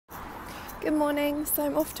Good morning, so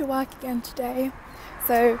I'm off to work again today,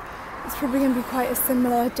 so it's probably going to be quite a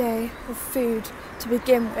similar day of food to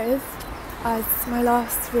begin with as my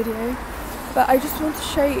last video, but I just want to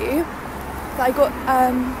show you that I got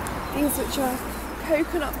these, which are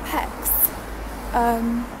coconut pecks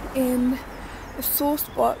in a sauce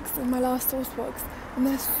box, in my last sauce box, and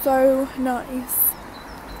they're so nice.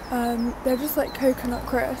 They're just like coconut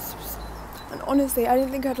crisps, and honestly I didn't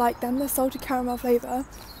think I'd like them. They're salted caramel flavour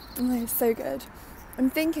and they're so good. I'm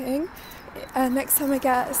thinking next time I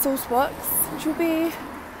get a sauce box, which will be,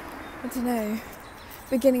 I don't know,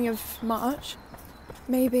 beginning of March,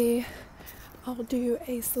 maybe I'll do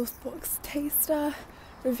a sauce box taster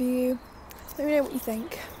review. Let me know what you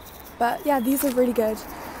think. But yeah, these are really good,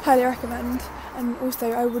 highly recommend, and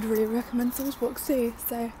also I would really recommend sauce box too.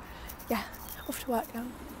 So yeah, off to work now.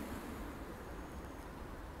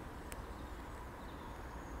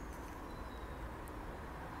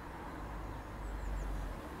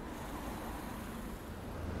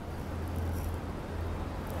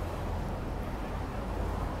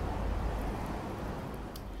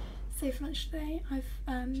 So for lunch today I've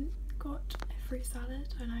got a fruit salad,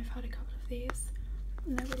 and I've had a couple of these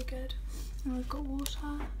and they're really good. And I've got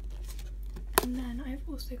water, and then I've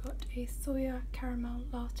also got a soya caramel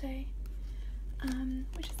latte,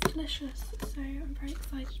 which is delicious, so I'm very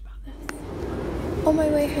excited about this. On my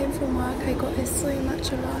way home from work I got a soy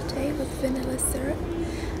matcha latte with vanilla syrup,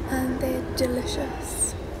 and they're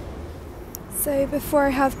delicious. So before I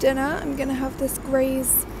have dinner I'm going to have this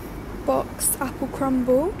Graze box apple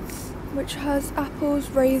crumble, which has apples,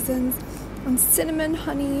 raisins and cinnamon,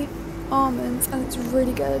 honey, almonds, and it's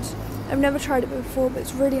really good. I've never tried it before, but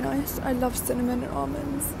it's really nice. I love cinnamon and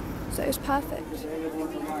almonds, so it's perfect.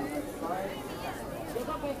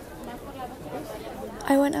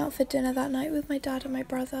 I went out for dinner that night with my dad and my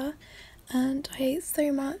brother, and I ate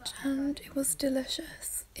so much and it was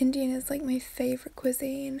delicious. Indian is like my favourite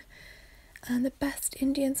cuisine, and the best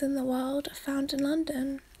Indians in the world are found in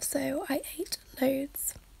London, so I ate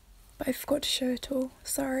loads, but I forgot to show it all,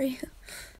 sorry.